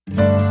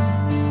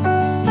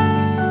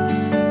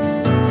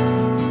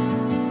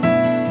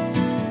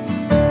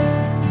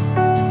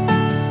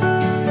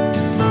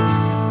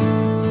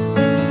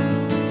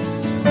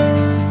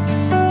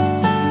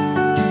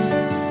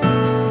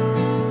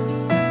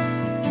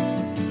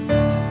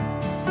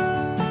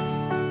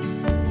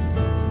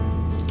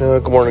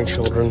Good morning,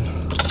 children.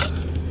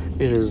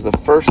 It is the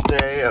first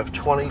day of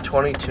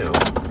 2022,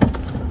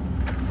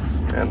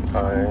 and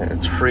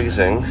it's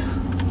freezing.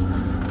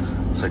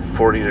 It's like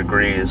 40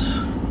 degrees,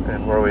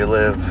 and where we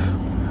live,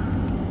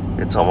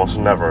 it's almost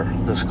never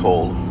this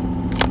cold.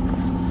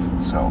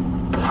 So,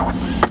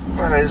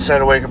 I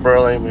decided to wake up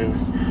early, maybe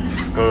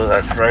go to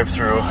that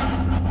drive-through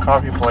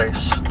coffee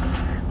place,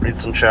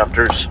 read some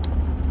chapters.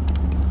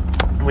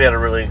 We had a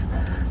really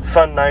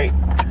fun night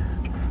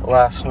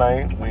last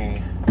night.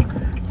 We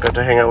got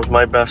to hang out with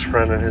my best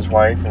friend and his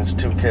wife and his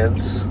 2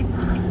 kids.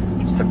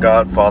 He's the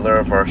godfather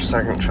of our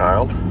second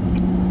child.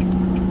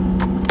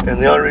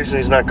 And the only reason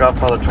he's not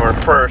godfather to our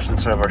first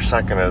instead of our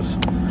second is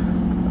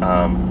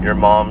your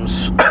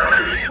mom's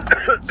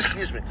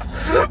excuse me.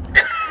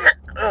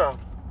 I'm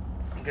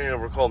getting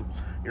over a cold.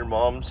 Your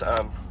mom's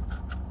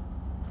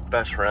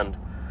best friend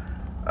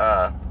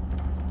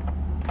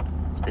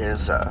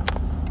is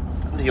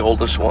the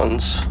oldest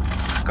one's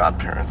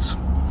godparents,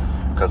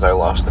 because I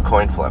lost the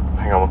coin flip.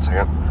 Hang on one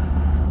second.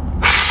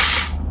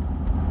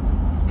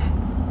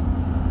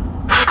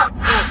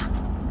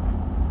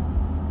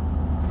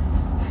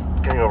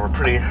 Getting over a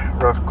pretty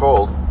rough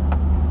cold.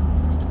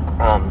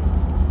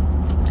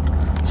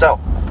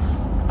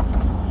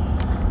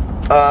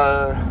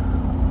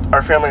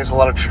 Our family has a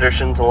lot of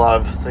traditions, a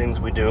lot of things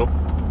we do.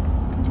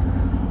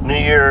 New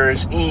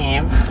Year's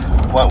Eve,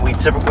 what we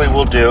typically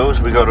will do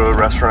is we go to a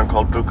restaurant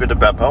called Buca di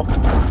Beppo,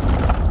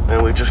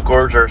 and we just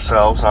gorge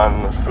ourselves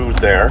on the food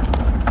there,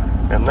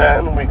 and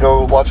then we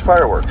go watch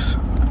fireworks.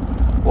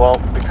 Well,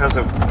 because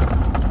of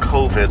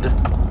COVID,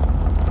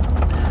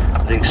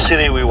 the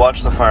city we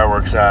watch the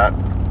fireworks at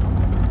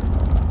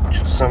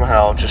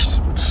somehow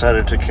just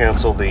decided to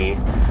cancel the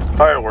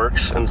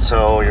fireworks, and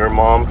so your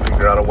mom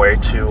figured out a way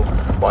to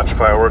watch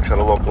fireworks at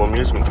a local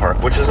amusement park,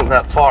 which isn't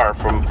that far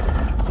from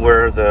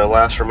where the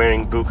last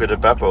remaining Buca di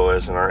Beppo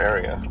is in our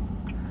area.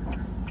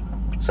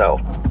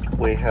 So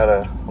we had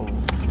a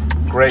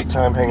great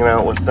time hanging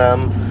out with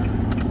them,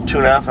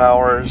 2.5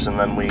 hours, and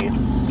then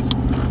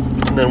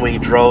we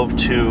drove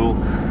to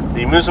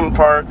the amusement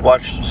park,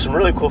 watched some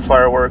really cool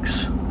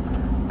fireworks,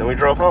 then we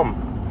drove home.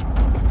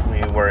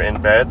 We were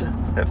in bed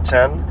at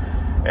 10,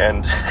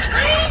 and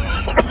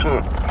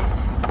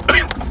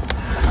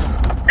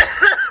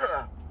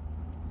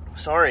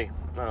sorry,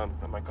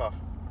 my cough.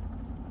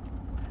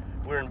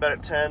 We were in bed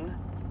at 10,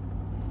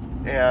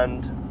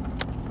 and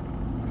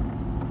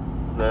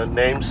the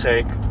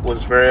namesake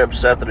was very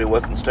upset that he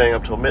wasn't staying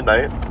up till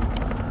midnight.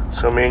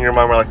 So me and your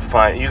mom were like,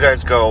 fine, you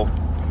guys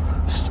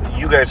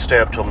stay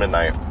up till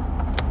midnight.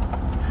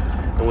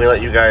 And we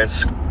let you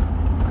guys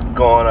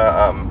go on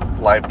a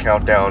live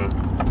countdown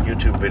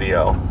YouTube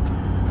video,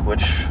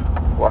 which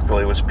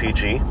luckily was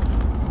PG,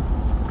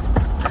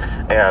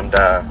 and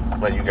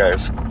let you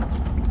guys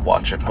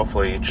watch it.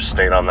 Hopefully you just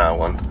stayed on that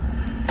one,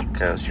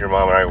 because your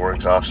mom and I were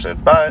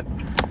exhausted. But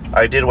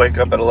I did wake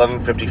up at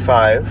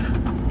 11:55,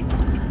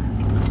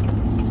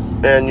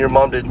 and your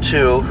mom did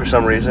too for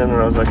some reason,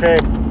 and I was like, hey,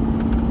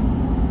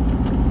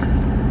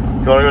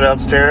 you want to go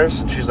downstairs?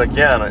 And she's like,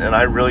 yeah, and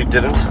I really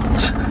didn't.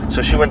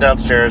 So she went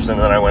downstairs, and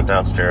then I went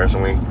downstairs,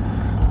 and we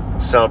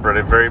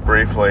celebrated very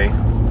briefly,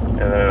 and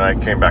then I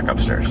came back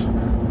upstairs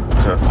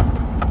to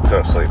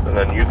go to sleep, and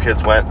then you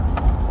kids went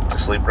to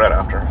sleep right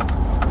after.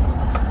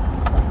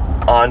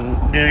 On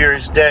New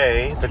Year's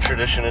Day, the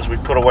tradition is we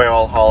put away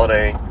all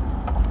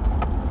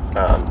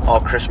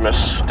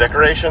Christmas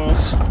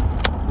decorations,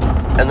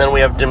 and then we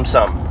have dim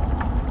sum.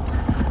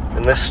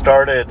 And this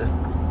started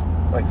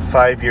like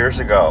 5 years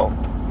ago,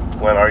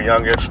 when our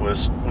youngest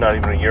was not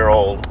even a year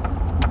old,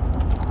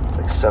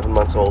 like 7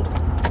 months old.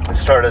 It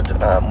started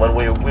when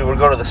we would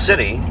go to the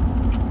city.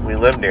 We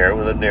lived near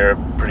a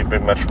pretty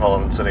big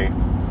metropolitan city,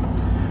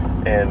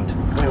 and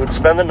we would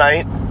spend the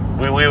night.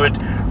 We would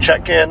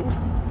check in,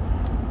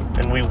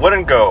 and we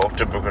wouldn't go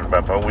to Buca di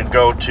Beppo. We'd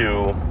go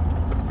to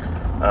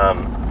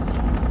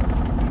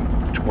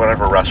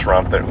whatever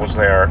restaurant that was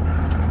there.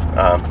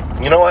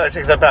 You know what? I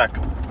take that back.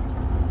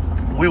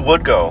 We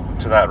would go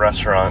to that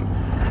restaurant,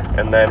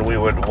 and then we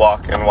would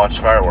walk and watch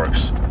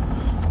fireworks.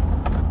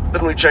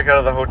 Then we'd check out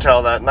of the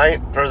hotel that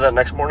night, or that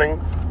next morning,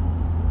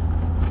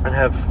 and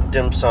have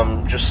dim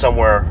sum just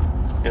somewhere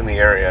in the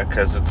area,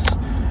 because it's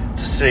a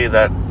city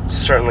that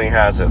certainly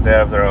has it. They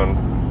have their own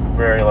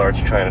very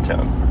large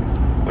Chinatown,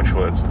 which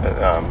would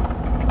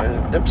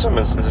dim sum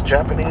is it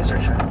Japanese or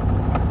Chinese?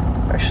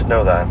 I should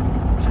know that.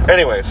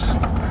 Anyways,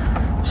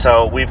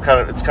 so it's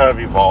kind of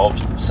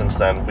evolved since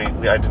then.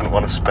 I didn't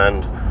want to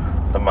spend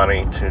the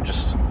money to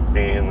just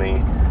be in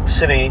the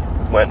city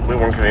when we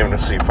weren't going to be able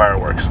to see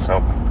fireworks.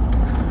 So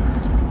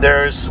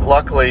there's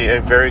luckily a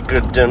very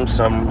good dim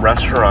sum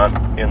restaurant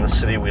in the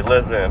city we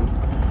live in.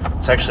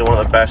 It's actually one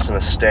of the best in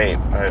the state.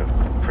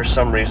 For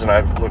some reason,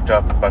 I've looked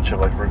up a bunch of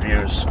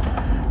reviews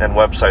and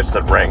websites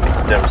that rank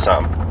dim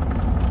sum,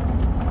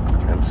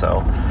 and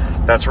so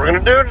that's what we're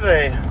gonna do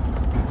today.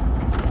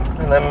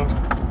 And then,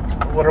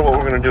 I wonder what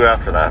we're gonna do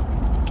after that.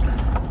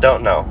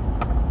 Don't know.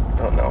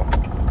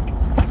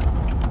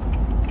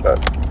 But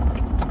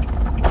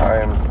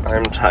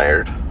I'm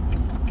tired.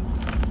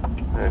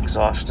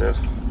 exhausted.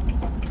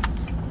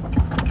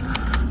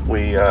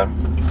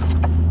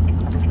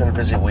 It's been a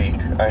busy week.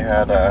 I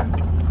had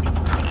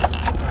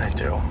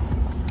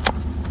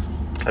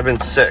I've been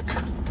sick.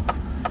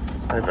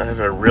 I have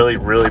a really,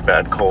 really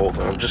bad cold.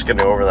 I'm just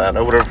getting over that.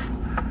 I would have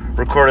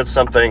recorded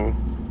something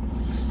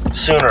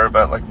sooner,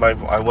 but like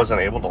I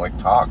wasn't able to like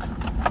talk.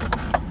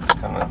 It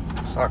kind of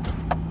sucked.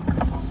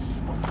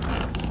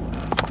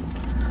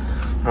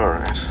 All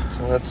right,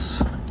 so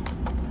let's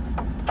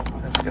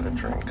get a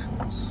drink.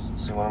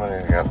 Let's see what I'm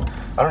gonna get.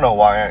 I don't know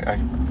why I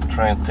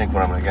try and think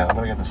what I'm gonna get. I'm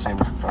gonna get the same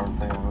darn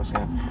thing I was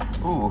getting.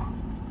 Ooh,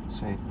 let's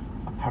see,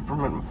 a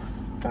peppermint,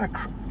 got a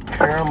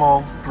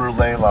caramel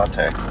brulee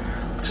latte.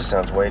 It just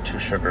sounds way too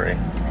sugary.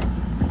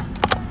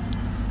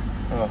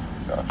 Oh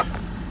gosh.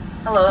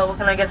 Hello, what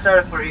can I get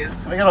started for you?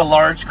 Can I get a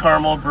large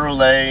caramel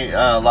brulee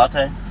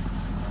latte?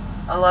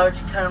 A large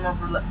caramel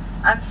brulee.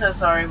 I'm so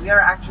sorry, we are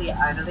actually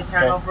out of the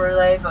caramel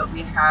brulee, but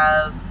we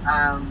have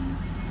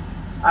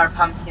our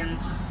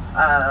pumpkins.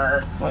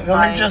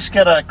 Let me just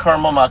get a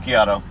caramel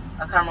macchiato.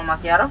 A caramel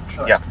macchiato?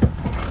 Sure. Yeah.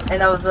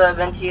 And that was a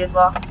venti as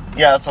well?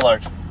 Yeah, that's a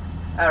large.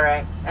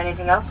 Alright.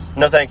 Anything else?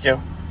 No, thank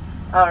you.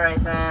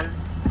 Alright then.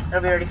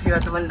 It'll be ready for you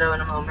at the window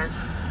in a moment.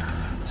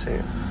 See,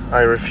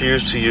 I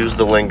refuse to use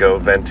the lingo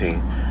venti.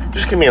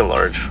 Just give me a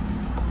large.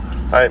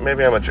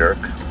 Maybe I'm a jerk.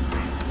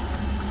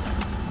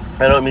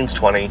 I know it means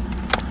 20.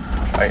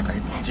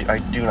 I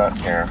do not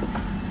care.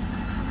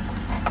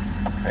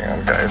 Hang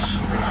on, guys.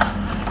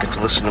 Get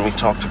to listen to me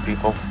talk to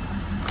people.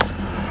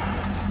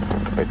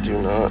 I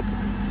do not.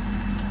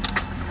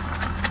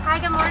 Hi,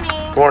 good morning.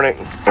 Good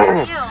morning. How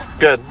are you?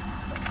 Good.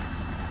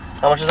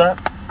 How much is that?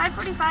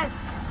 $5.45.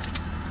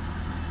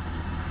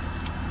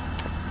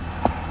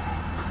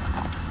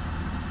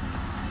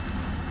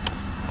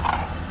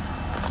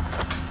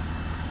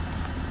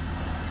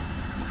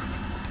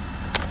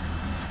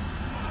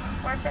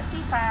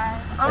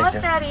 $4.55.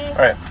 Almost ready. All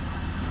right.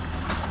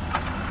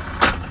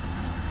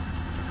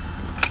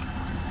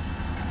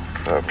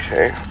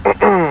 Okay.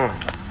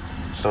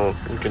 So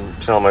you can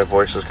tell my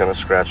voice is kind of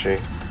scratchy.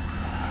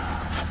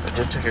 I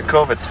did take a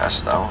COVID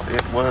test though.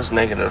 It was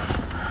negative.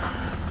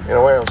 In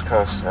a way, I was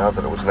kind of sad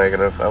that it was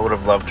negative. I would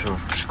have loved to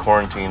have just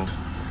quarantined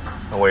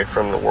away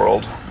from the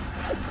world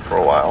for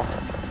a while.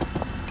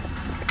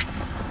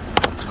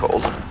 It's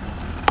cold.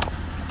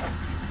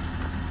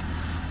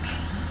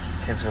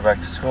 Kids go back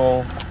to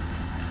school.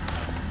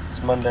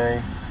 It's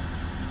Monday.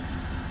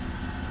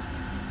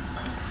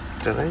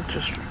 Did they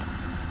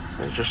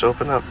just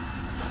open up?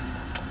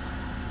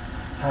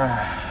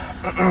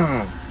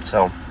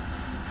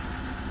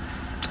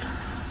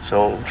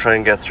 So try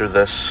and get through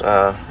this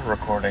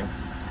recording.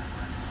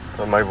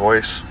 But my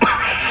voice,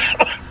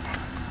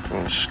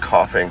 I'm just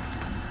coughing.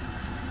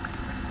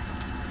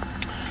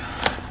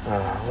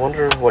 I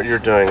wonder what you're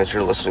doing as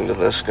you're listening to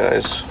this,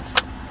 guys.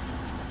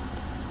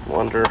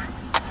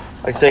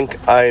 I think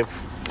I've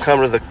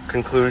come to the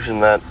conclusion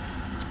that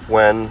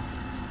when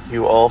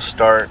you all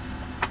start.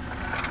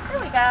 There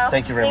we go.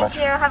 Thank you very much.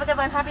 Thank you. Have a good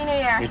one. Happy New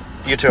Year.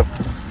 You too.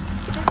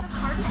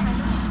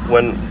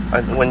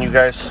 When you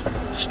guys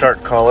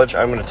start college,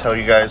 I'm going to tell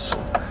you guys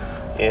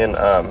in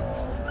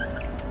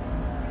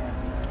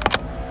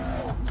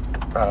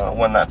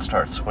when that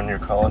starts, when your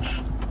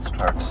college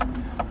starts. I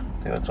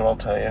think that's what I'll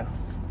tell you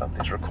about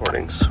these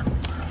recordings,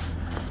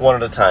 one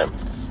at a time.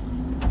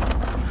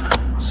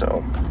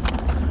 So,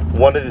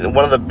 one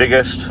of the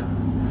biggest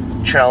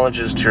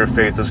challenges to your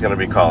faith is going to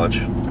be college.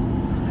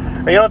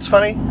 And you know what's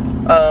funny?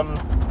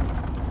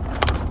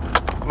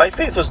 My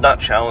faith was not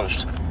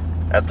challenged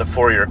at the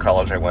 4-year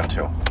college I went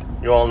to.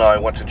 You all know I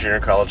went to junior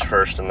college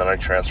first, and then I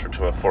transferred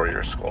to a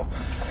 4-year school.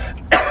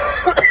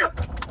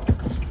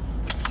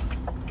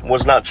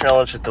 Was not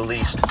challenged at the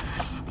least.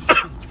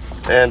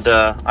 And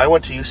I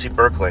went to UC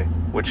Berkeley,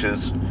 which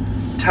is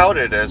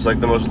touted as like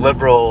the most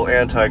liberal,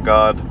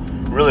 anti-God.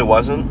 Really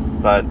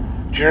wasn't, but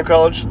junior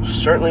college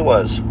certainly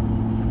was.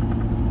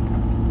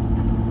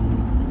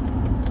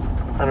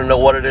 I don't know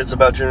what it is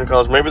about junior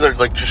college. Maybe they're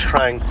like just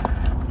trying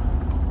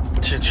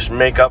to just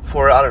make up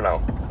for it. I don't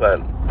know,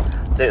 but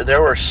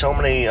there were so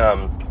many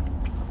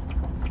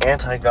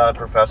anti-God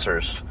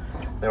professors.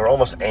 They were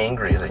almost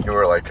angry that you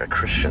were like a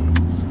Christian.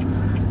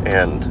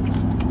 And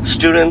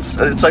students,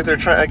 it's like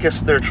I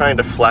guess they're trying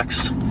to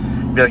flex.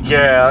 Be like,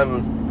 yeah,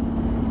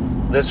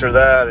 I'm this or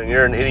that, and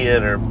you're an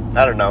idiot, or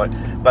I don't know.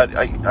 But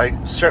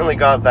I certainly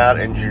got that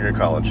in junior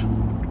college.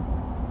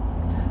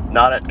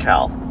 Not at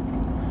Cal.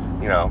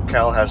 You know,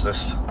 Cal has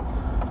this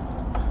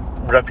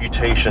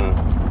reputation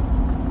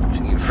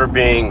for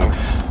being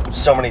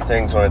so many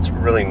things when it's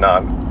really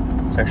not.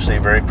 It's actually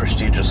a very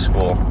prestigious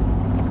school.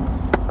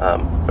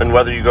 And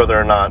whether you go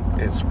there or not,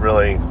 it's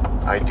really,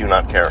 I do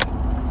not care.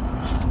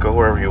 Go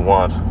wherever you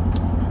want.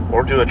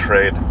 Or do a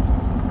trade.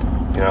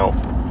 You know,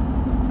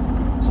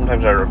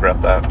 sometimes I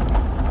regret that.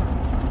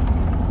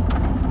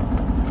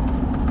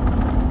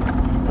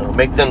 You know,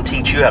 make them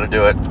teach you how to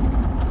do it.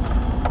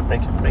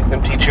 Make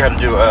them teach you how to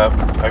do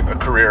a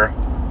career.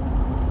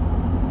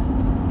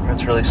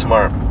 That's really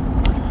smart.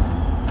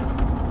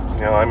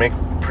 You know, I make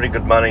pretty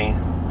good money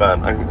but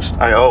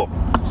I owe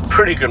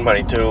pretty good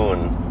money too,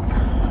 and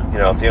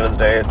at the end of the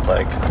day, it's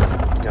like,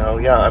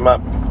 yeah, I'm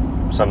up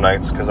some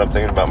nights because I'm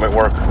thinking about my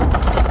work.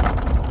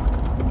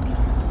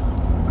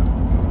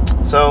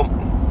 So,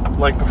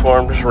 like before,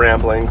 I'm just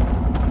rambling.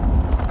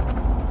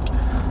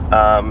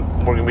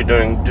 We're going to be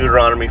doing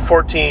Deuteronomy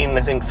 14,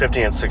 I think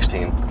 15 and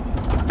 16.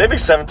 Maybe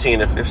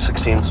 17 if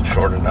 16 is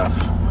short enough.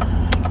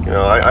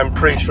 I'm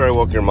pretty sure I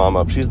woke your mom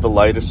up. She's the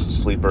lightest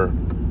sleeper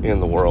in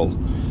the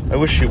world. I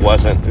wish she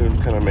wasn't. It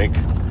would kind of make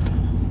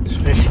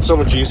it so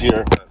much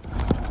easier. But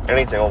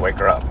anything will wake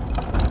her up.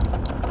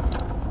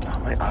 Oh,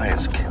 my eye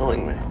is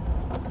killing me.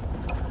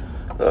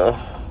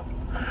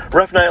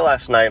 Rough night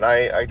last night.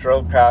 I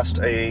drove past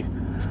the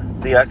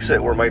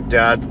exit where my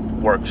dad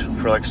worked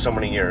for like so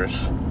many years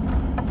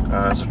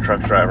as a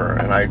truck driver,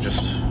 and I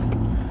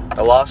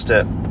I lost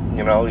it.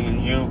 You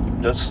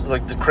just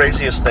like the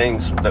craziest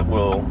things that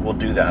will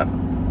do that.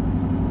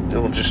 It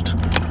will just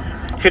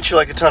hit you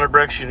like a ton of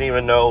bricks you didn't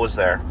even know was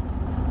there.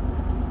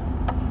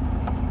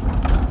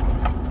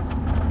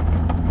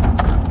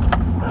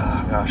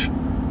 Oh, gosh.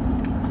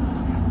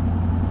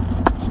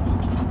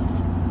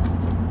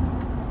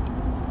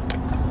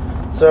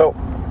 So,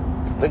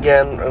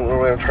 again, we're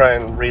going to try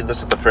and read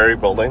this at the ferry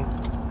building.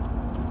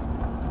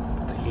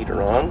 Put the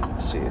heater on.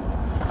 Let's see.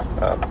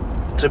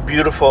 It's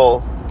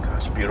beautiful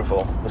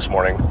this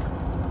morning.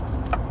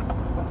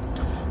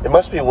 It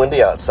must be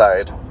windy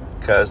outside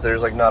because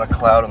there's like not a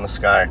cloud in the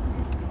sky,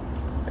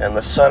 and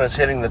the sun is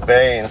hitting the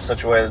bay in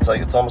such a way that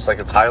it's almost like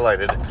it's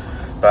highlighted,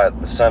 but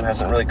the sun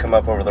hasn't really come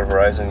up over the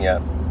horizon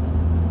yet.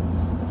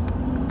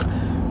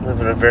 I live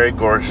in a very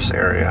gorgeous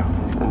area.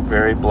 I'm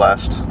very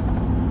blessed.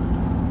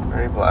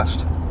 Very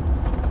blessed.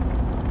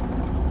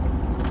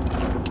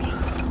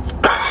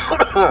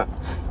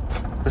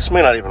 This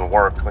may not even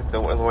work. Like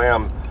the way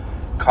I'm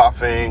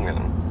coughing,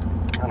 and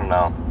I don't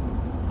know.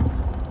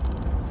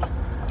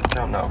 I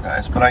don't know,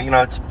 guys. But I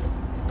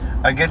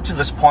get to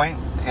this point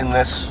in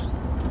this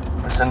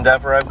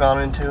endeavor I've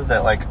gone into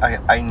that like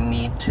I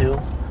need to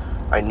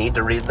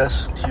read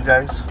this to you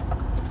guys.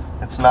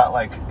 It's not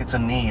like it's a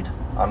need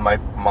on my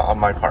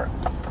part.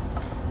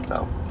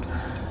 So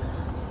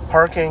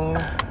parking.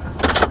 I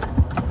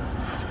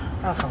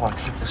don't know if I want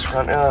to keep this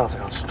running. I don't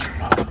think I'll just turn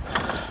it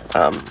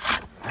off.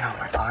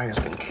 My eye has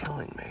been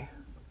killing me.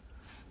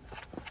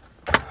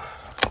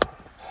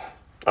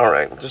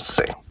 Alright, just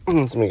see.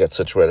 Let me get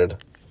situated.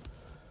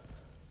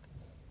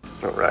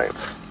 Alright.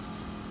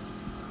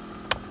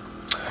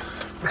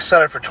 I'm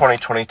excited for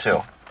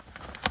 2022.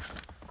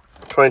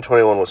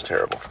 2021 was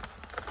terrible.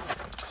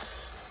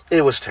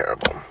 It was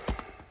terrible.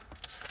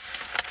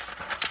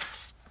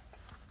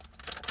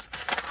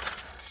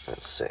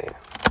 Let's see.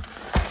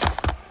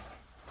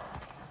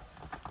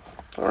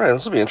 Alright,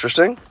 this will be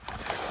interesting.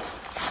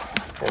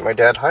 And my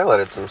dad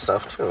highlighted some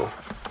stuff too.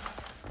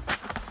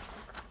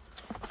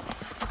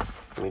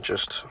 Let me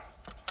just...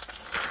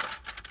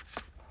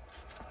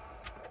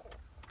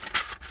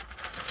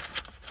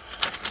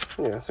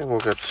 Yeah, I think we'll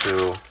get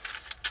through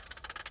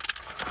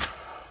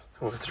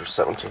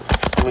 17.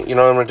 I mean, what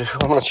I'm going to do?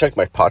 I'm going to check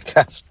my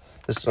podcast.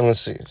 I'm going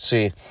to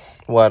see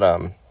what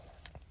I've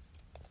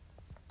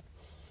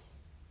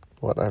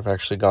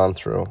actually gone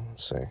through.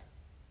 Let's see.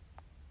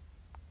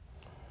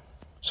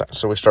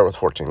 So we start with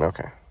 14.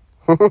 Okay.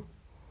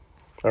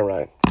 All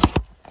right.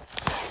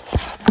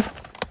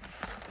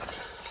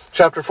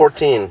 Chapter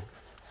 14.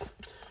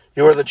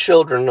 You are the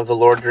children of the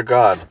Lord your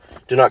God.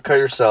 Do not cut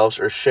yourselves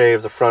or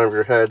shave the front of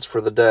your heads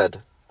for the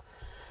dead.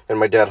 And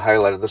my dad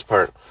highlighted this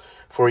part.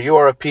 For you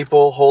are a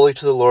people holy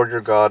to the Lord your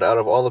God. Out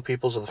of all the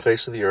peoples of the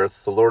face of the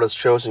earth, the Lord has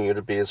chosen you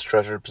to be his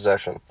treasured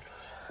possession.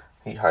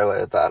 He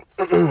highlighted that.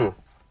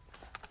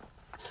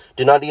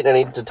 Do not eat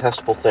any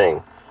detestable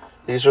thing.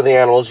 These are the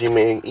animals you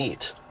may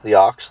eat. The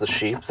ox, the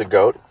sheep, the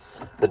goat,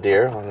 the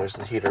deer. Oh, there's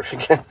the heater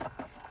again.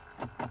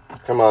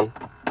 Come on.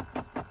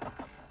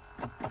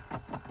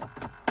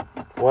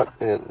 What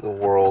in the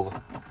world?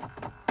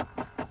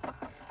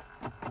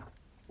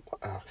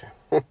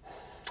 Okay.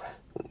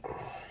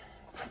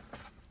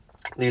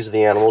 These are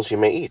the animals you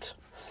may eat.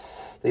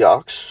 The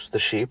ox, the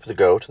sheep, the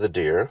goat, the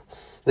deer,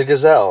 the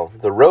gazelle,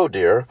 the roe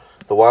deer,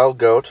 the wild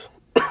goat,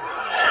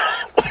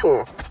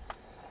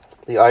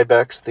 the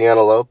ibex, the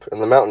antelope,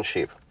 and the mountain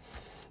sheep.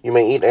 You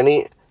may eat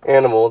any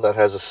animal that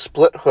has a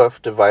split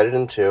hoof divided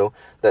in two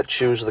that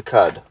chews the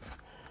cud.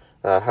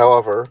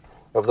 However,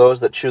 of those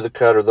that chew the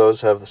cud or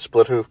those have the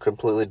split hoof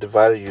completely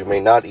divided, you may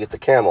not eat the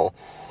camel,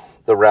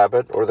 the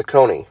rabbit, or the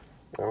coney.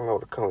 I don't know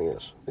what a coney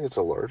is. I think it's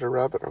a larger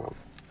rabbit or not.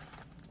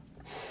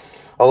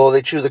 Although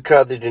they chew the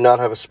cud, they do not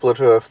have a split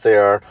hoof. They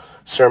are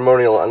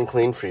ceremonial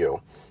unclean for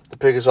you. The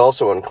pig is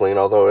also unclean,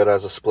 although it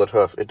has a split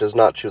hoof. It does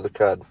not chew the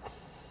cud.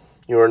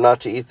 You are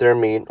not to eat their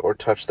meat or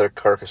touch their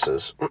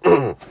carcasses.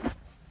 Of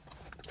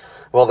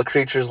all the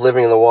creatures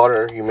living in the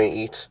water, you may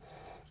eat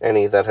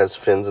any that has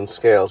fins and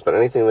scales, but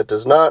anything that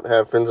does not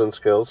have fins and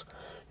scales,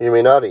 you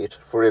may not eat,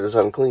 for it is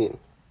unclean.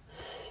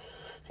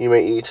 You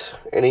may eat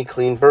any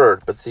clean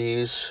bird, but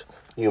these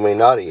you may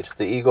not eat.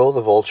 The eagle,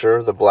 the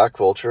vulture, the black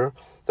vulture,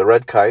 the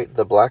red kite,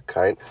 the black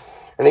kite,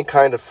 any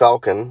kind of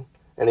falcon,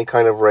 any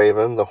kind of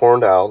raven, the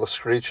horned owl, the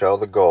screech owl,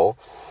 the gull,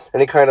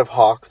 any kind of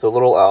hawk, the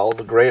little owl,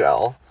 the great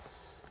owl,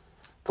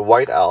 the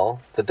white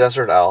owl, the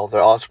desert owl, the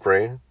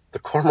osprey, the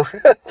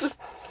cormorant,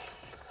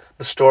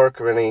 the stork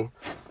of any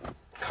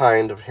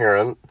kind of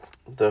heron,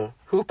 the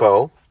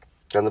hoopoe,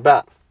 and the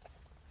bat.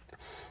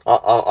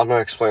 I'm going to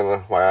explain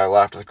why I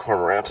laughed at the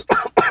cormorant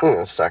in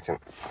a second.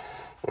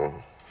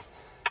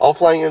 All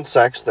flying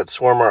insects that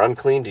swarm are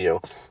unclean to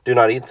you. Do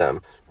not eat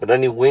them, but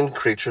any winged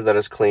creature that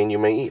is clean you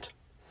may eat.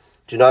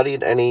 Do not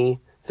eat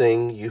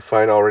anything you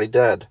find already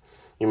dead.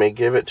 You may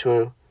give it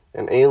to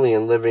an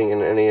alien living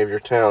in any of your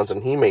towns,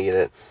 and he may eat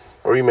it,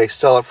 or you may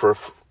sell it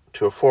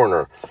to a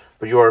foreigner.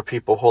 But you are a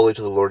people holy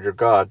to the Lord your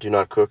God. Do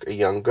not cook a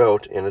young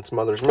goat in its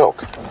mother's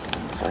milk.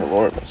 My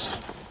Lord, that's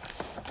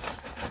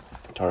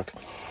dark.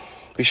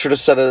 Be sure to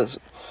set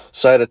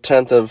aside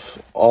 1/10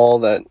 of all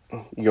that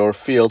your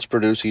fields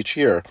produce each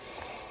year.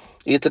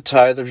 Eat the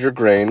tithe of your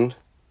grain,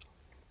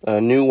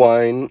 new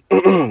wine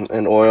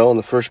and oil, and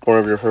the firstborn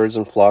of your herds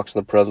and flocks in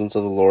the presence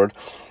of the Lord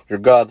your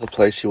God, the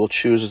place he will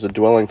choose as a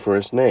dwelling for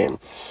his name,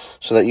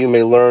 so that you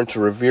may learn to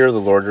revere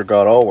the Lord your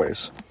God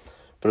always.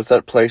 But if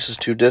that place is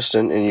too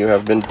distant, and you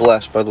have been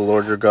blessed by the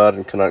Lord your God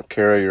and cannot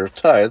carry your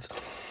tithe,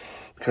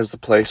 because the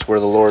place where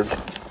the Lord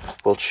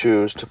will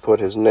choose to put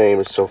his name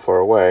is so far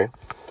away,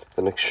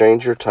 then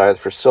exchange your tithe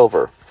for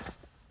silver,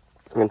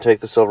 and take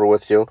the silver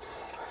with you,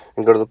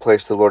 and go to the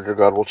place the Lord your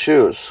God will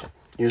choose.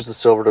 Use the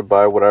silver to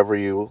buy whatever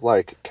you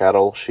like,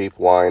 cattle, sheep,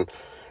 wine,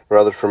 or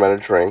other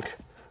fermented drink,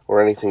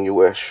 or anything you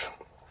wish.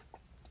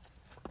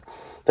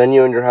 Then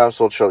you and your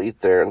household shall eat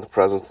there in the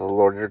presence of the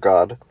Lord your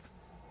God,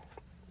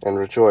 and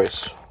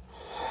rejoice.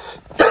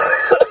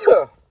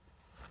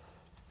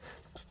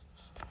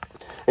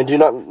 And do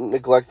not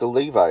neglect the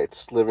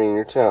Levites living in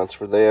your towns,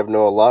 for they have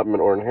no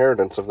allotment or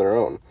inheritance of their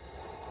own.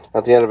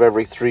 At the end of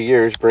every 3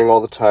 years, bring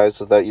all the tithes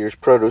of that year's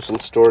produce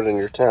and store it in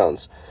your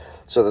towns,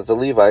 so that the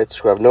Levites,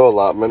 who have no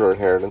allotment or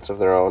inheritance of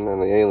their own,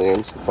 and the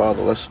aliens, the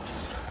fatherless,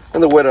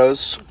 and the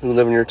widows who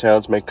live in your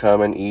towns may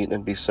come and eat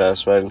and be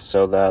satisfied, and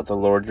so that the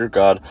Lord your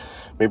God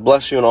may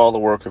bless you in all the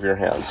work of your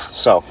hands.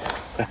 So,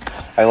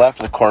 I laughed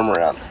at the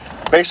cormorant.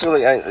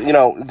 Basically,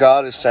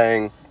 God is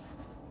saying,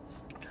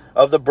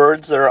 of the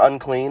birds that are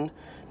unclean,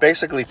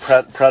 basically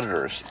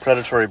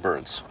predatory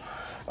birds.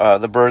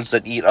 The birds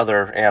that eat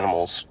other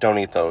animals, don't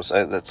eat those.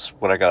 That's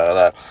what I got out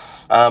of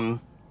that.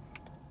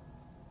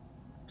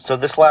 So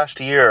this last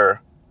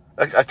year,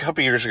 a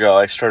couple years ago,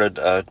 I started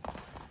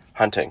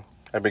hunting.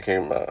 I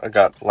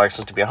got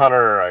licensed to be a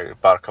hunter. I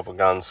bought a couple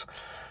guns.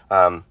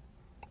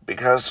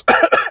 Because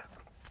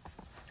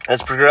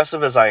as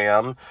progressive as I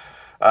am,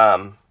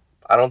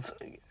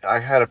 I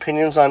had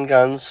opinions on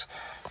guns,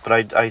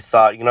 but I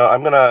thought,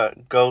 I'm going to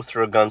go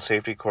through a gun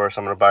safety course.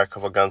 I'm going to buy a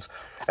couple guns,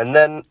 and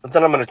then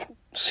I'm going to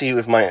see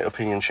if my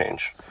opinion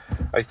change.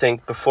 I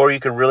think before you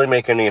could really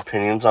make any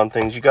opinions on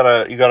things, you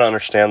gotta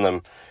understand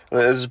them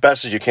as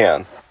best as you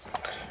can.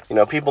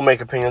 People make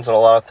opinions on a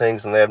lot of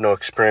things, and they have no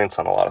experience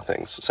on a lot of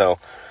things. So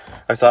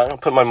I thought, I'll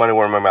put my money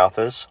where my mouth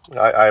is.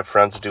 I have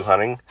friends that do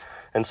hunting,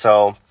 and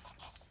so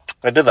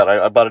I did that.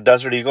 I bought a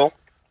Desert Eagle,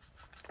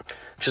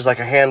 which is like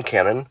a hand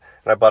cannon,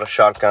 and I bought a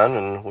shotgun,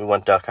 and we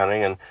went duck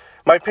hunting, and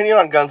my opinion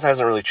on guns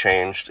hasn't really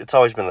changed. It's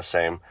always been the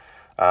same.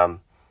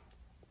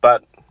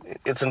 But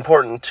it's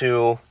important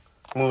to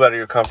move out of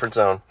your comfort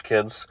zone,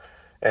 kids,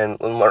 and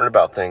learn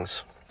about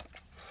things.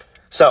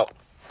 So,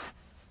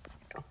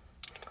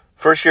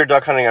 first year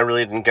duck hunting, I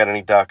really didn't get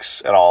any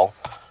ducks at all.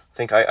 I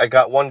think I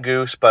got one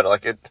goose, but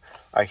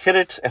I hit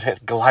it and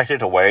it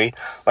glided away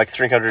like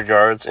 300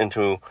 yards and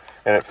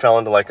it fell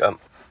into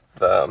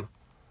the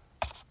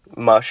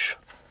mush.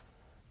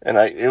 And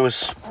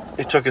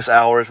it took us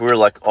hours. We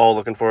were all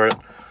looking for it,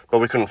 but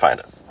we couldn't find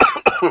it.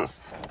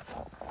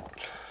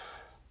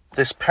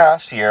 This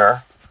past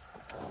year,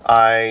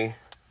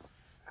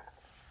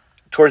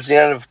 towards the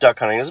end of duck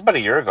hunting, it was about a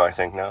year ago, I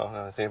think, now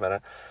that I think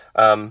about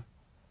it,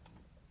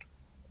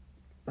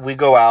 we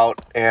go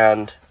out,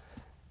 and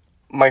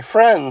my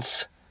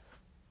friends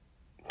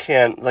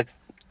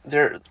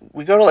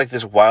we go to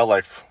this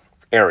wildlife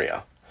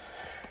area,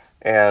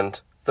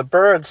 and the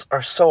birds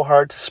are so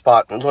hard to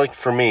spot. And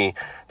for me,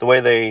 the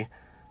way they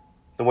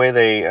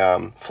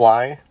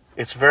fly,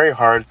 it's very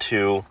hard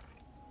to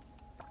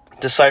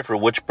decipher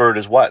which bird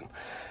is what.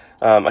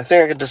 I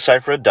think I could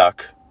decipher a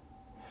duck,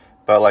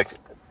 but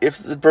if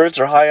the birds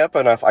are high up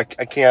enough, I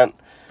can't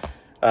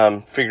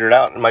figure it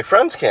out. And my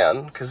friends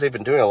can, because they've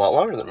been doing it a lot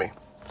longer than me.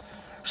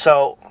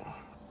 So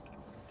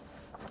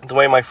the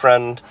way my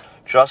friend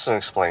Justin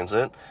explains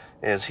it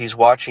is he's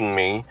watching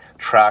me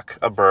track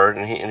a bird,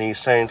 and he's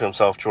saying to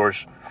himself,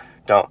 George,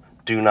 don't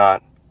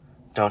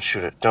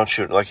shoot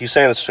it. He's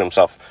saying this to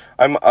himself.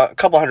 I'm a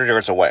couple hundred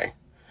yards away,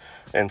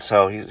 and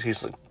so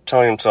he's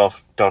telling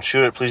himself, don't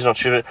shoot it, please don't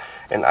shoot it.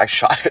 And I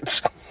shot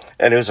it,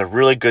 and it was a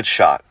really good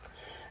shot,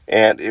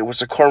 and it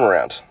was a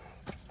cormorant.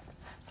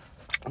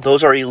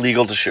 Those are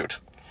illegal to shoot.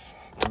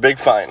 It's a big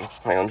fine.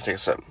 Hang on, let me take a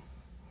sip.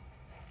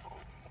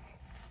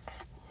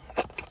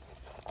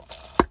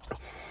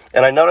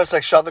 And I noticed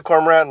I shot the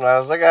cormorant, and I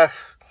was like,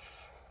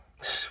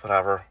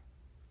 whatever.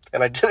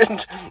 And I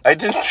didn't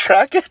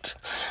track it.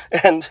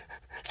 And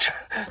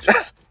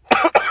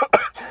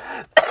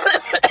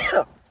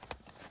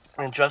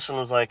and Justin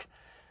was like,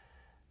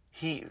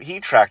 he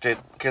tracked it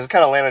because it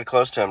kind of landed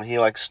close to him. He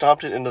like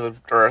stomped it into the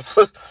earth.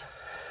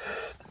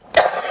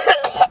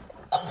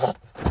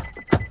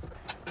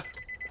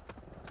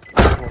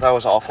 That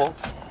was awful.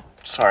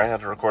 Sorry, I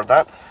had to record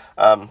that.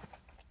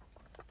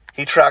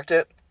 He tracked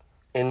it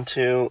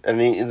into, and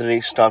then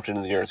he stomped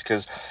into the earth.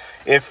 Because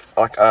if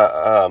like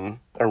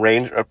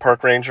a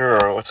park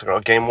ranger or what's it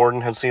called, a game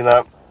warden had seen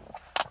that,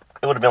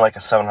 it would have been like a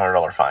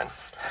 $700 fine.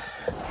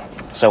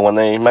 So when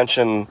they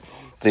mention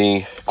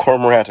the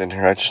cormorant in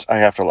here, I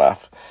have to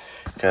laugh.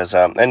 Because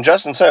and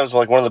Justin said it was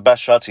like one of the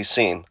best shots he's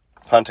seen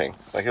hunting.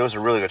 Like it was a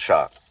really good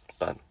shot,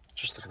 but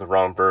just look at the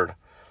wrong bird.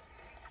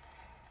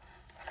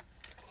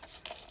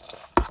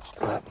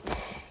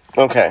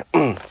 Okay.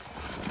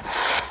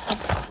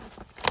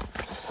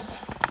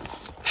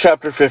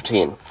 Chapter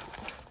 15.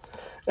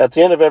 At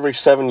the end of every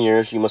 7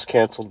 years, you must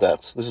cancel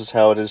debts. This is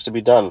how it is to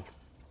be done.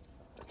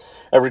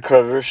 Every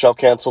creditor shall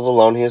cancel the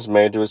loan he has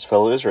made to his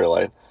fellow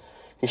Israelite.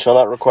 He shall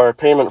not require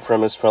payment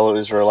from his fellow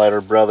Israelite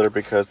or brother,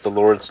 because the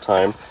Lord's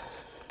time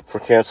for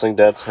canceling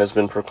debts has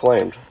been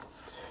proclaimed.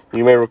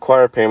 You may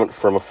require payment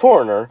from a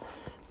foreigner,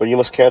 but you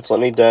must cancel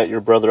any debt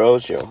your brother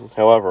owes you.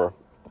 However,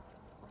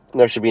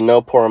 there should be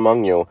no poor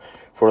among you,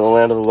 for the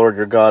land of the Lord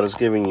your God is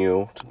giving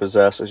you to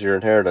possess as your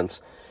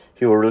inheritance.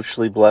 He will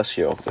richly bless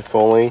you, if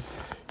only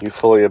you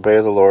fully obey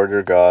the Lord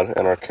your God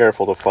and are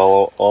careful to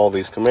follow all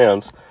these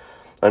commands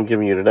I'm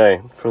giving you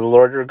today. For the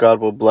Lord your God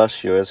will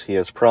bless you as he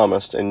has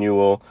promised, and you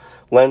will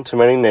lend to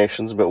many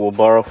nations, but will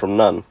borrow from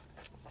none.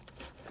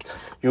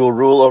 You will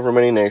rule over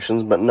many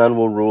nations, but none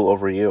will rule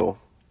over you.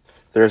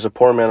 If there is a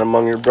poor man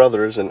among your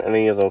brothers in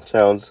any of the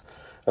towns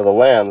of the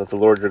land that the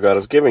Lord your God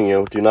is giving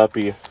you, do not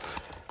be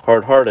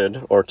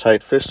hard-hearted or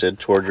tight-fisted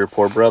toward your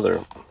poor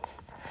brother.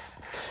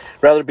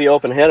 Rather be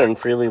open-handed and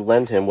freely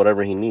lend him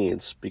whatever he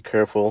needs. Be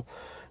careful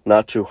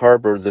not to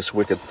harbor this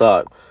wicked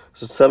thought.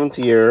 The 7th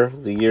year,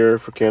 the year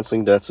for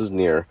canceling debts, is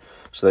near,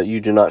 so that you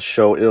do not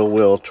show ill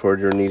will toward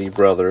your needy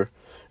brother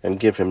and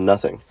give him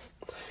nothing.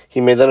 He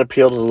may then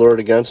appeal to the Lord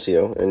against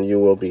you, and you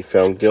will be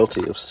found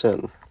guilty of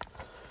sin.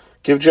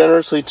 Give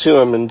generously to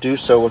him, and do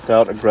so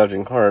without a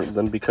grudging heart.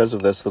 Then because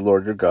of this, the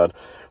Lord your God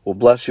will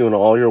bless you in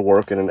all your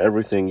work and in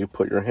everything you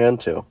put your hand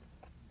to.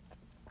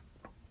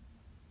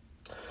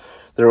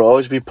 There will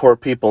always be poor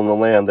people in the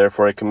land,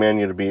 therefore I command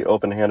you to be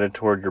open-handed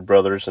toward your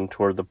brothers and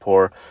toward the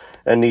poor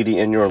and needy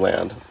in your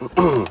land.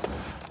 If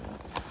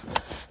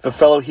a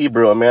fellow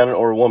Hebrew, a man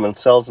or a woman,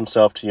 sells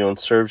himself to you and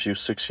serves you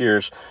 6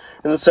 years,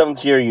 in the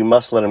 7th year you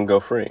must let him go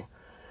free.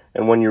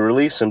 And when you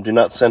release him, do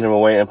not send him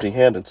away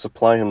empty-handed.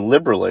 Supply him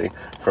liberally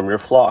from your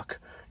flock,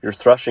 your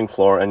threshing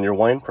floor, and your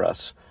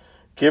winepress.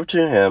 Give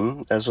to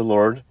him as the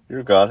Lord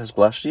your God has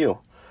blessed you.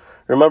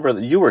 Remember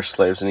that you were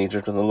slaves in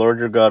Egypt, and the Lord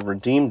your God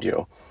redeemed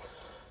you.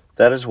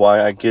 That is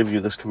why I give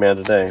you this command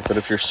today. But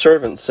if your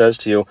servant says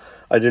to you,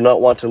 I do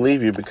not want to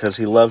leave you because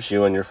he loves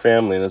you and your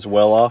family and is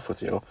well off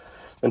with you,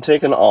 then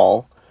take an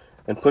awl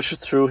and push it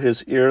through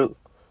his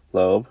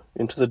earlobe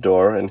into the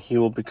door, and he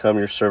will become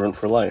your servant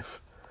for life.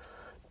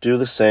 Do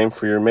the same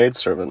for your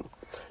maidservant.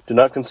 Do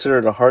not consider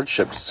it a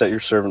hardship to set your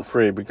servant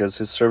free, because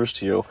his service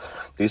to you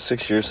these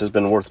 6 years has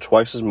been worth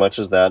twice as much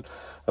as that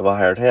of a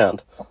hired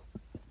hand.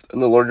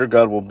 And the Lord your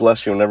God will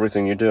bless you in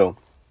everything you do.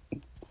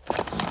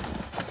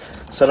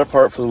 Set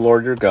apart for the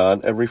Lord your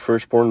God every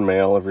firstborn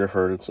male of your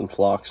herds and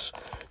flocks.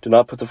 Do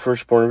not put the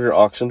firstborn of your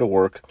oxen to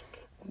work.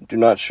 Do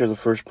not shear the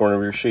firstborn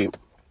of your sheep.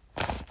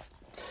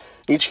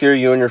 Each year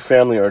you and your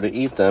family are to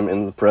eat them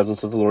in the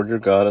presence of the Lord your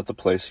God at the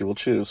place he will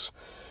choose.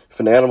 If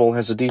an animal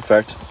has a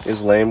defect,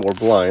 is lame or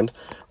blind,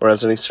 or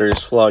has any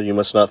serious flaw, you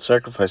must not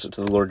sacrifice it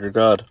to the Lord your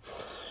God.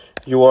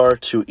 You are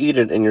to eat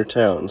it in your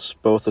towns.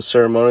 Both the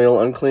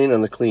ceremonial unclean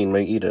and the clean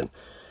may eat it,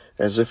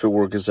 as if it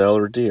were gazelle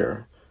or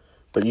deer.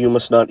 But you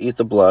must not eat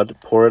the blood.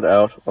 Pour it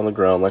out on the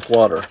ground like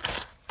water.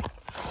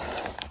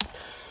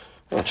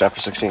 Oh,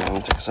 chapter 16. Let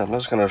me take a second. That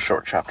was kind of a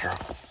short chapter.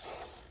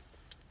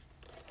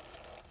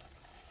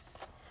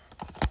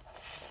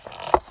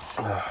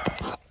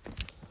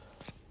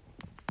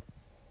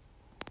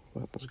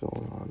 What is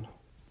going on?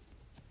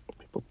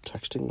 People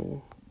texting me?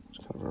 It's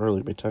kind of early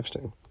to be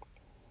texting.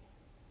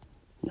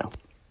 No.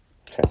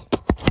 Okay.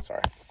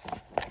 Sorry.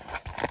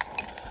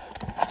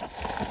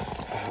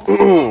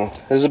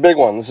 This is a big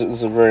one. This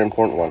is a very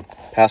important one.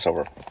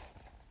 Passover.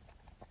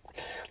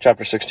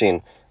 Chapter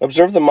 16.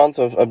 Observe the month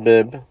of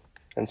Abib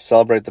and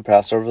celebrate the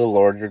Passover of the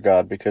Lord your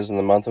God, because in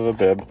the month of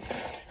Abib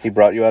he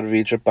brought you out of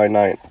Egypt by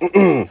night.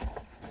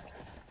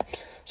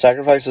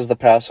 Sacrifices the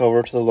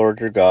Passover to the Lord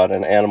your God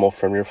an animal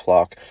from your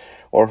flock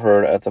or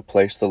herd at the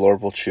place the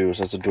Lord will choose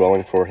as a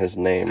dwelling for his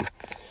name.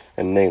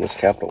 And name is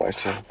capitalized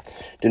here.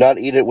 Do not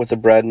eat it with the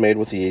bread made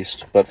with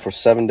yeast, but for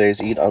 7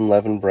 days eat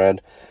unleavened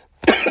bread.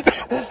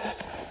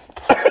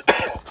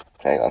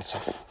 Hang on a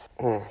second.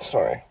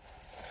 Sorry.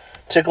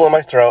 Tickle in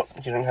my throat.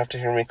 You didn't have to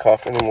hear me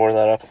cough any more of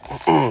that up.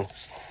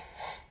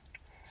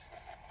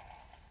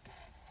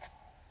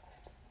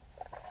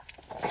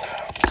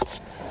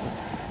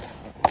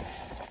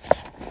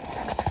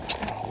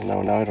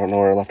 no, now I don't know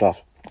where I left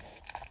off.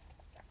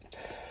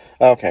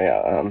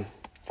 Okay,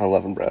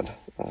 unleavened bread.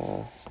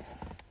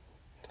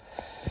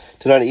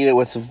 Do not eat it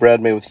with the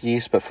bread made with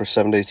yeast, but for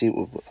 7 days eat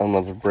with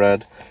unleavened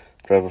bread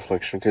of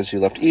affliction, because you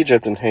left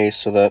Egypt in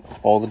haste, so that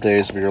all the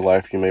days of your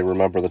life you may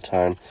remember the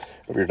time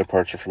of your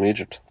departure from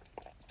Egypt.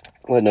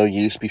 Let no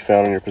yeast be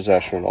found in your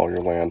possession in all your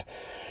land.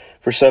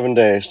 For 7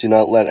 days do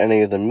not let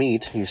any of the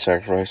meat you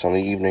sacrifice on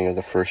the evening of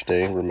the first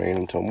day remain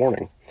until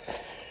morning.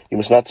 You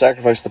must not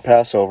sacrifice the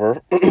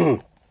Passover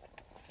in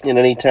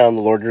any town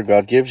the Lord your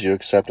God gives you,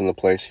 except in the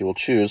place he will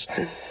choose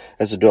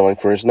as a dwelling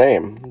for his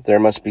name. There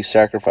must be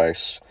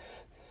sacrifice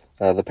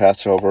the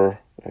Passover.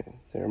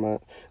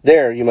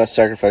 There you must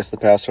sacrifice the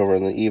Passover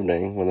in the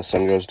evening, when the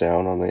sun goes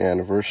down on the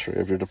anniversary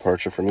of your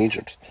departure from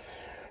Egypt.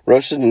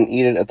 Roast it and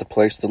eat it at the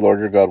place the Lord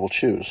your God will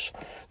choose.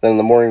 Then in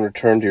the morning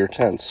return to your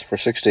tents. For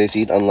 6 days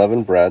eat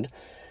unleavened bread.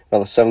 And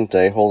on the 7th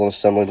day hold an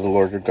assembly to the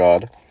Lord your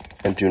God,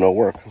 and do no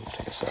work.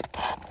 Take a sip.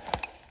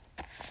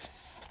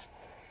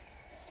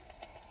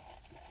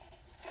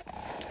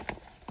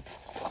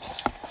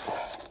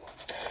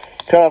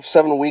 Cut off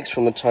 7 weeks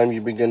from the time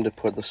you begin to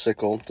put the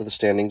sickle to the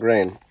standing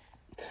grain.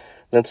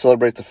 Then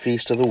celebrate the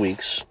Feast of the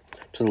Weeks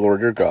to the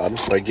Lord your God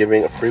by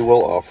giving a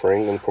freewill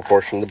offering in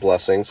proportion to the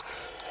blessings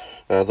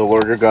the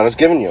Lord your God has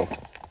given you.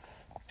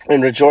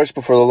 And rejoice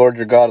before the Lord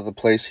your God at the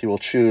place he will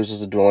choose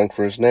as a dwelling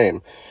for his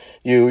name.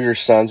 You, your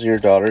sons and your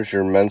daughters,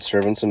 your men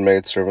servants and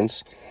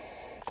maidservants,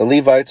 the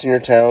Levites in your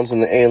towns,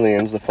 and the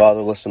aliens, the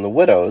fatherless and the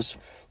widows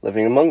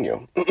living among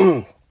you.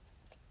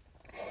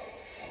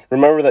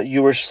 Remember that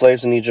you were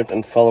slaves in Egypt,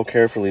 and follow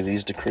carefully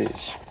these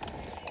decrees.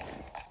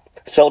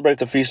 Celebrate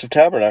the Feast of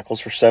Tabernacles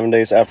for 7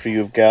 days after you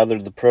have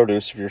gathered the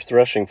produce of your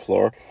threshing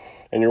floor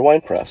and your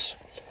winepress.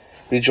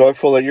 Be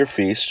joyful at your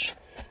feast,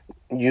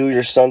 you,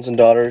 your sons and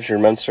daughters, your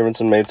men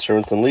servants and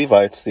maidservants and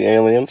Levites, the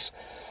aliens,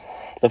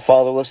 the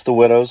fatherless, the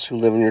widows who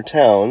live in your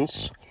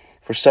towns.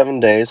 For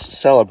 7 days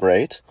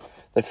celebrate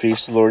the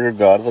feast of the Lord your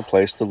God at the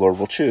place the Lord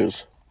will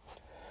choose.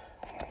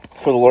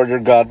 For the Lord your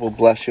God will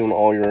bless you in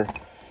all your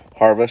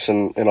harvest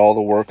and in all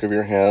the work of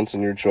your hands,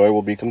 and your joy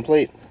will be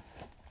complete.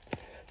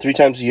 3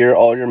 times a year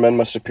all your men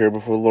must appear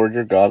before the Lord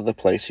your God at the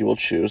place he will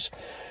choose,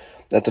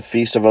 at the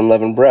Feast of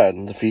Unleavened Bread,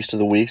 the Feast of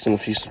the Weeks, and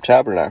the Feast of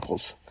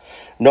Tabernacles.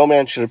 No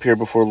man should appear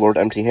before the Lord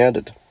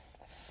empty-handed.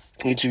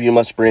 Each of you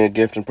must bring a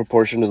gift in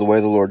proportion to the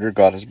way the Lord your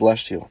God has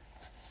blessed you.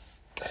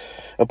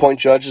 Appoint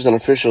judges and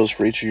officials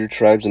for each of your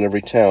tribes in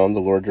every town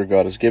the Lord your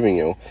God is giving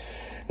you,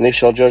 and they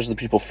shall judge the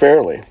people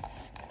fairly.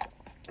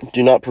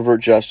 Do not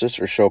pervert justice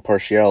or show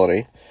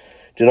partiality.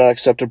 Do not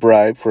accept a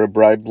bribe, for a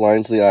bribe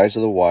blinds the eyes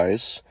of the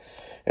wise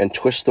and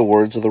twists the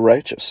words of the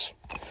righteous.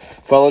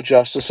 Follow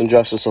justice and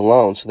justice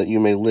alone, so that you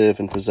may live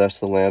and possess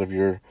the land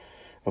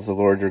of the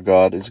Lord your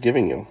God is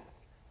giving you.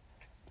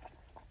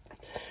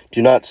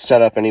 Do not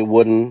set up any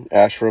wooden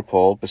Asherah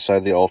pole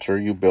beside the altar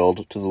you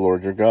build to the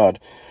Lord your God.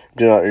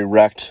 Do not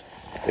erect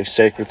a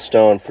sacred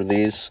stone, for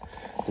these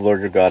the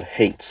Lord your God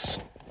hates.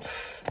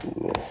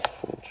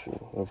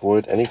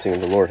 Avoid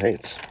anything the Lord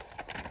hates.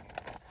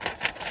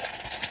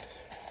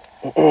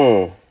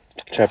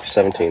 Chapter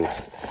 17.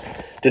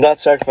 Do not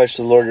sacrifice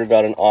to the Lord your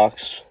God an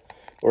ox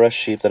or a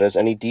sheep that has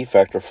any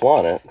defect or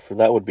flaw in it, for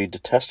that would be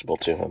detestable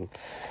to him.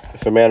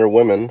 If a man or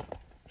woman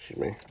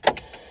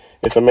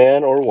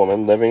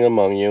living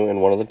among you in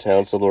one of the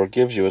towns the Lord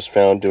gives you is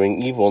found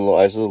doing evil in the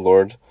eyes of the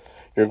Lord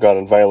your God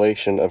in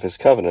violation of his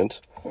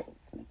covenant,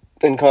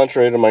 and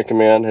contrary to my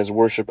command has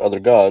worshipped other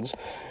gods,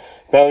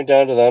 bowing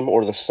down to them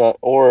or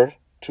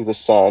to the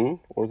sun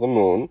or the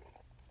moon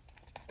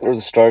or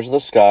the stars of the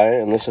sky,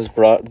 and this has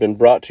been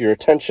brought to your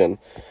attention,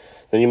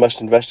 then you must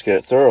investigate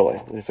it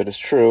thoroughly. If it is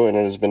true, and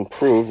it has been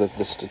proved that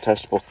this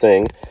detestable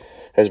thing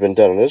has been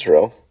done in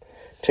Israel,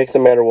 take the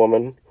man or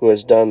woman who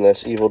has done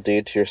this evil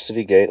deed to your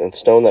city gate and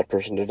stone that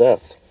person to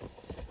death.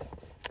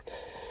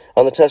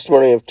 On the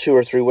testimony of 2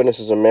 or 3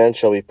 witnesses a man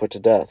shall be put to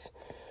death,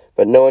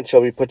 but no one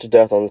shall be put to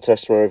death on the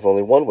testimony of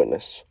only 1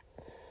 witness.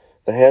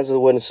 The hands of the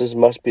witnesses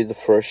must be the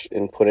first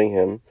in putting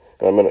him,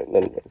 and I'm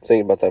going to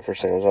think about that for a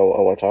second, so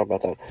I want to talk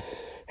about that.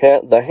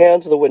 The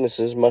hands of the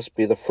witnesses must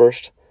be the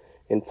first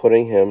in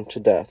putting him to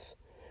death,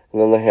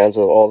 and then the hands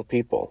of all the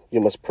people. You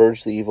must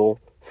purge the evil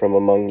from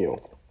among you.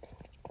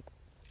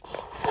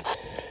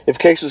 If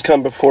cases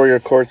come before your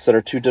courts that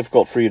are too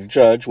difficult for you to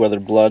judge, whether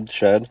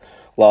bloodshed,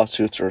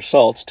 lawsuits, or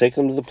assaults, take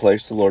them to the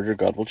place the Lord your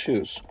God will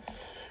choose.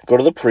 Go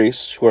to the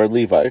priests, who are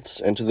Levites,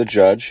 and to the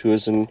judge, who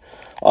is in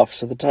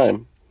office at the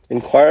time.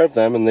 Inquire of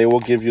them, and they will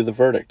give you the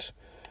verdict.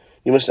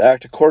 You must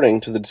act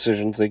according to the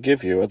decisions they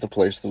give you at the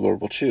place the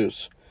Lord will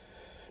choose.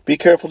 Be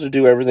careful to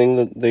do everything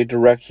that they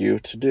direct you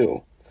to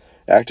do.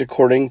 Act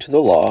according to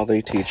the law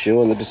they teach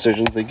you and the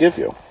decisions they give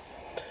you.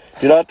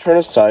 Do not turn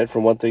aside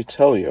from what they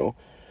tell you,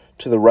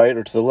 to the right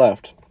or to the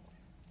left.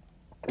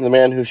 The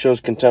man who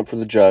shows contempt for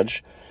the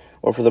judge,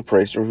 or for the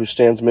priest, or who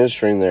stands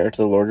ministering there to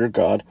the Lord your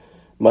God,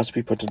 must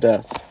be put to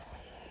death.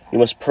 You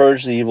must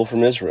purge the evil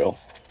from Israel.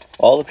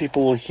 All the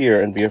people will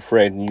hear and be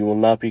afraid, and you will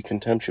not be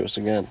contemptuous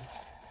again.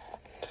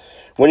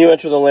 When you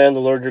enter the land the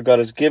Lord your God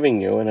is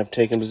giving you, and have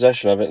taken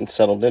possession of it and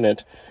settled in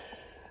it,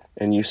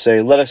 and you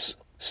say, "Let us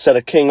set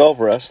a king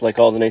over us, like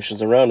all the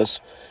nations around us,"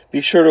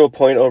 be sure to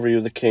appoint over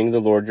you the king the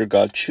Lord your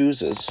God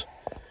chooses.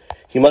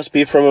 He must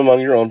be from among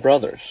your own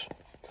brothers.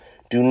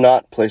 Do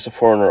not place a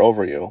foreigner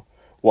over you,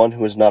 one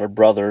who is not a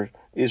brother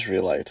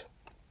Israelite.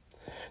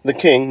 The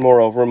king,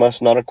 moreover,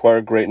 must not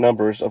acquire great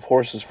numbers of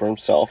horses for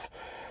himself,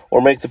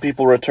 or make the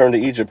people return to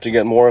Egypt to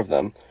get more of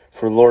them,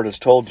 for the Lord has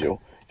told you,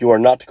 you are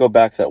not to go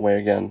back that way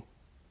again.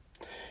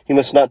 He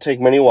must not take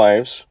many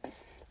wives.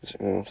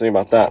 Think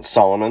about that.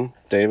 Solomon,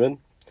 David.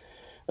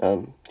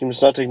 He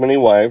must not take many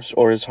wives,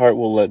 or his heart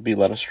will be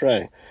led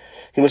astray.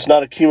 He must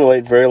not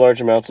accumulate very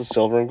large amounts of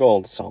silver and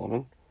gold,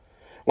 Solomon.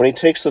 When he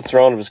takes the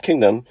throne of his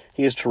kingdom,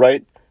 he is to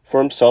write for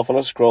himself on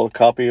a scroll a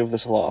copy of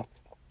this law.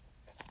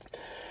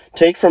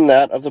 Take from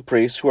that of the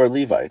priests who are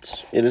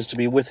Levites. It is to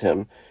be with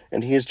him,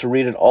 and he is to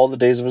read it all the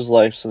days of his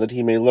life, so that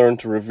he may learn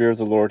to revere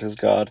the Lord his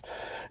God,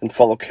 and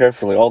follow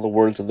carefully all the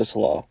words of this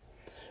law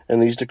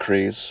and these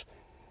decrees,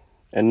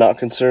 and not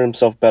consider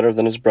himself better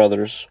than his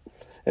brothers,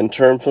 and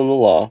turn from the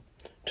law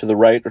to the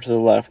right or to the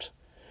left.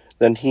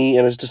 Then he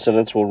and his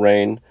descendants will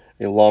reign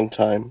a long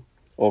time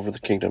over the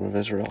kingdom of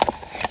Israel.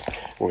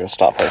 We're going to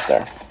stop right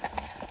there.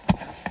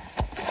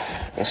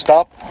 I'm going to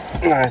stop.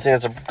 I think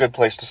that's a good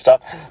place to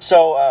stop.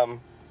 So,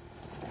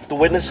 the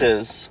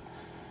witnesses,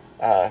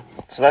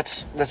 so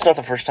that's not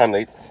the first time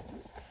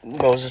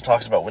Moses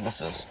talks about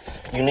witnesses.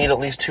 You need at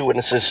least 2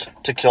 witnesses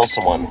to kill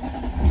someone,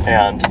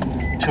 and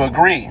to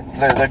agree.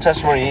 Their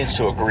testimony needs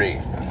to agree.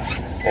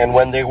 And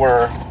when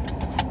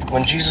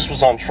Jesus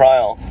was on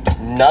trial,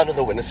 none of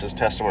the witnesses'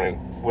 testimony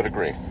would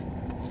agree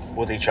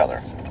with each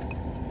other.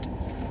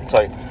 So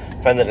I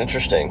find that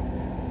interesting.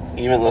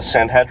 Even the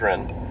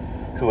Sanhedrin,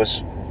 who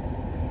was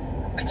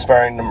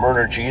conspiring to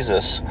murder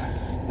Jesus,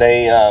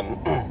 they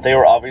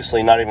were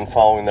obviously not even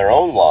following their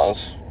own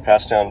laws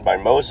passed down by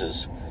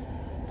Moses,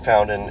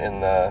 found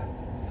in the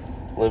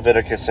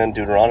Leviticus and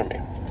Deuteronomy.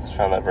 I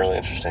found that really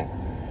interesting.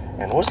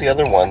 And what was the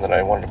other one that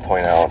I wanted to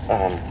point out?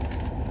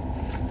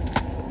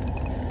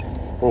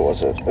 What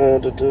was it? I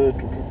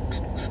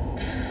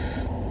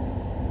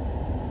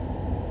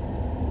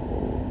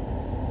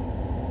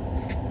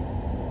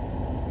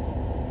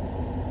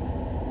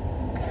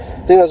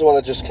think that's the one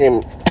that just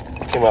came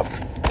up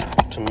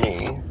to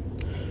me.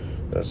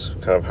 That's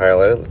kind of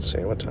highlighted. Let's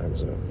see, what time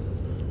is it?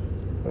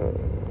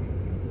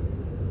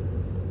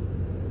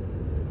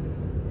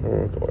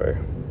 Oh boy.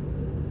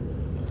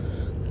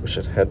 We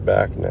should head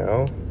back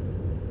now.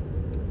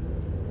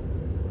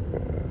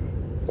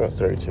 About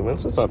 32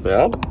 minutes. That's not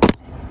bad.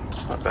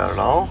 Not bad at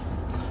all.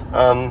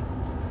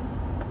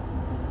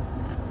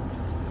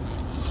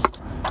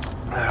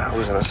 What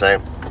was I going to say?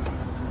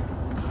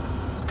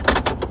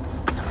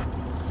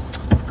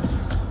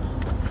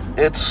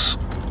 It's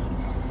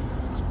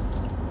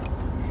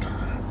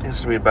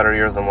needs to be a better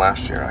year than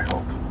last year, I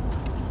hope.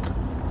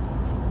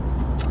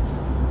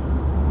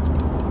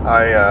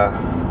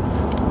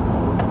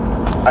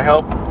 I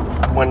hope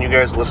when you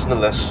guys listen to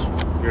this,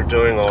 you're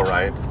doing all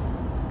right.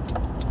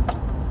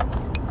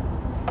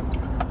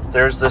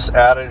 There's this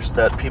adage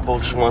that people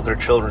just want their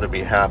children to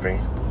be happy.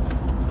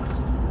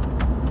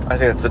 I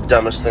think it's the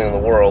dumbest thing in the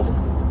world.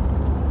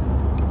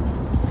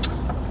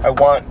 I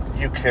want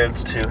you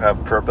kids to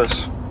have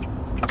purpose.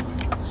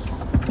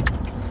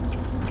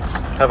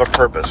 Have a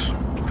purpose.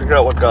 Figure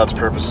out what God's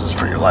purpose is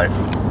for your life.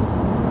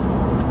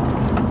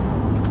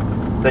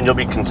 Then you'll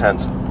be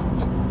content.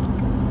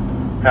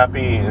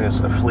 Happy is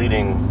a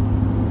fleeting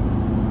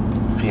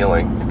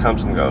feeling. It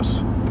comes and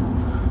goes.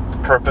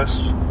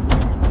 Purpose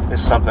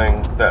is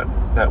something that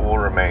will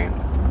remain.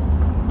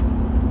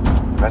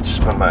 That's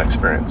just been my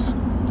experience.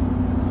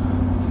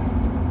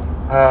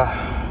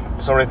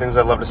 So many things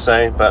I'd love to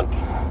say, but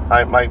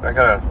I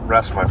gotta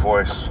rest. My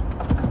voice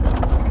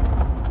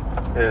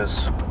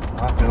is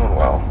not doing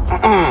well.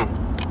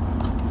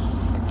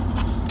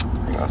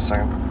 Hang on a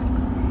second.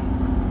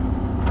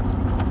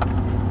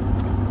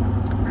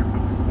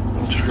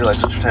 I just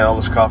realized that you had all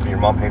this coffee. Your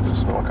mom hates the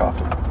smell of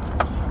coffee.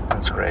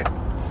 That's great.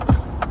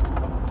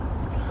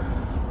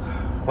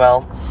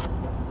 Well,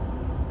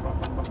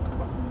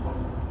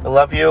 I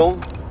love you,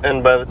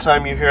 and by the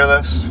time you hear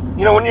this,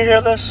 when you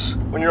hear this,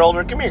 when you're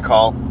older, give me a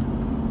call.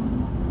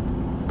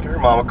 Give your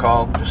mom a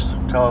call. Just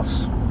tell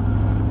us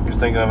you're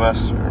thinking of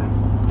us. Or,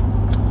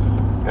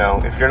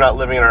 if you're not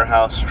living in our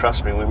house,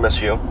 trust me, we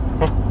miss you.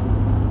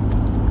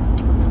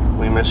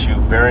 We miss you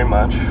very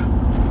much,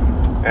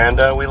 and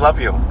we love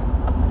you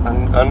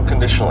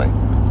unconditionally.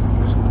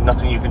 There's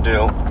nothing you can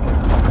do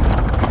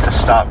to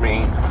stop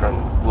me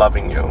from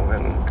loving you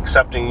and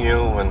accepting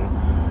you, and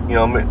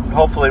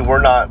hopefully we're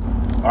not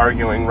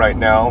arguing right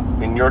now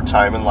in your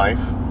time in life.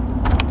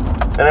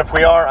 And if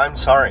we are, I'm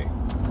sorry.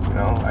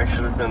 I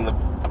should have been the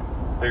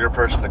bigger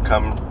person to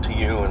come to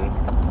you and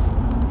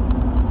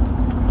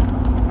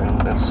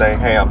say,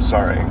 hey, I'm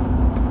sorry.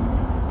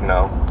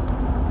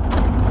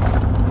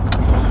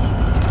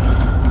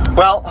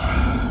 Well,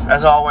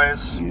 as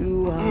always,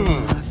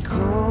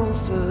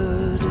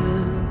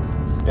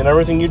 in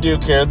everything you do,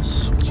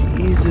 kids, do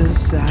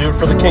it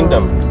for the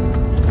kingdom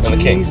and the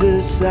king.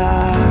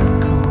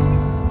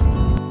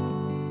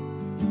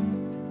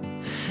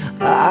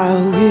 I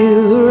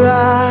will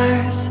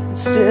rise and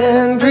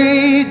stand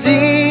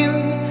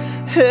redeemed.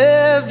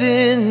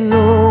 Heaven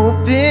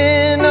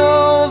open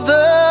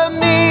over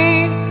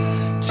me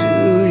to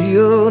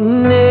your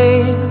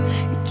name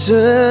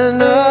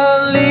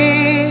eternally.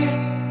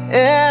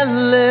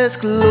 Endless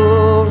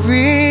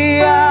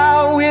glory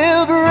I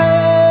will bring.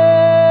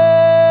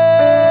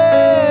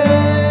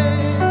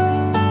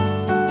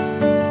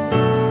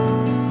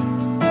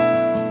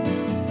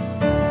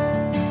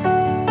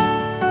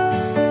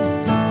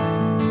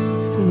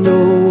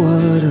 Know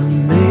what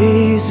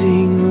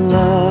amazing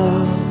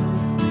love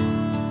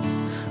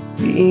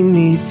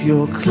beneath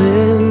your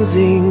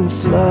cleansing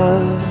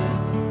flood.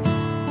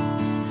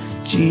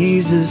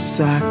 Jesus,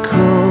 I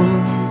come.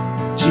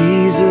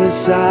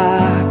 Jesus,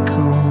 I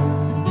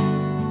come.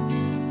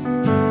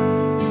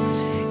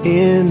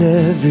 In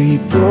every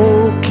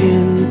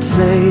broken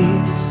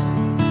place,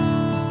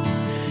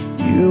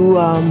 you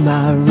are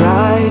my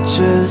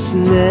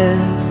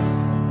righteousness.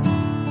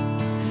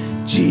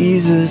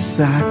 Jesus,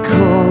 I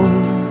come.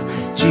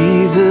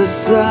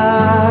 Jesus,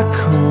 I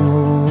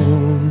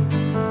come.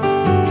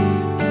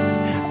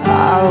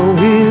 I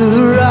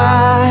will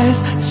rise,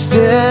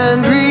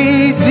 stand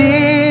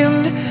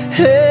redeemed.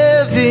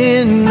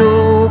 Heaven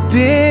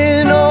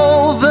open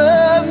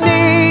over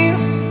me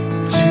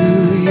to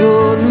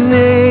your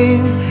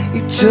name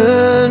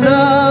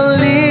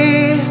eternally.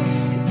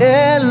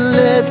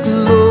 Endless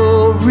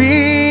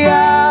glory I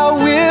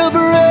will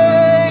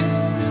bring.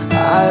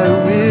 I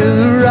will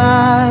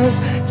rise,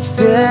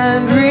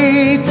 stand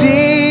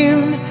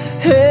redeemed.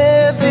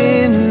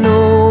 Heaven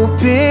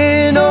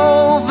open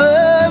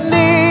over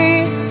me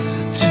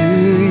to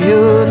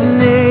your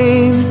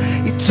name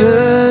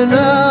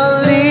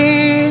eternally.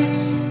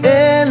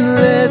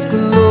 Endless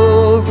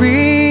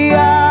glory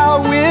I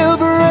will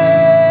bring.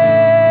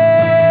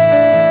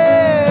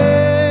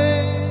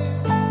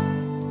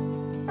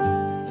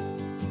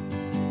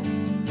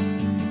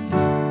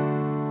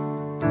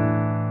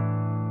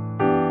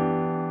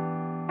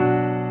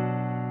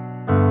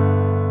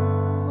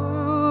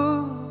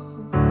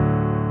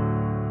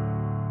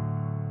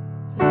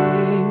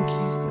 Thank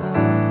you,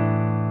 God.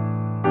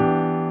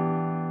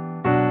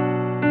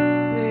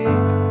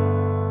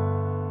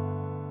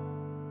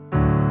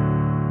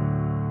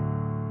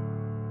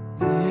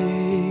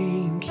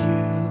 Thank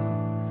you,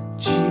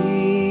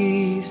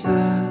 Jesus.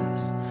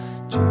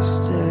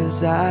 Just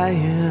as I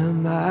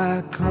am,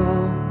 I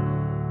come.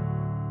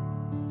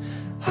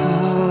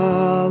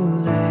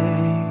 Hallelujah.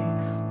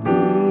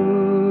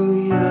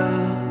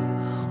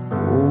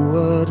 Oh,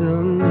 what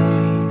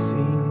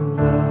amazing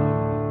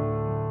love.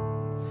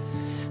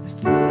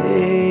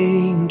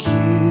 Thank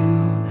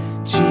you,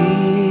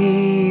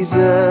 Jesus.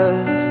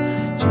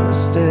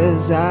 Just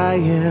as I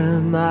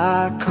am,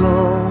 I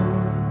come.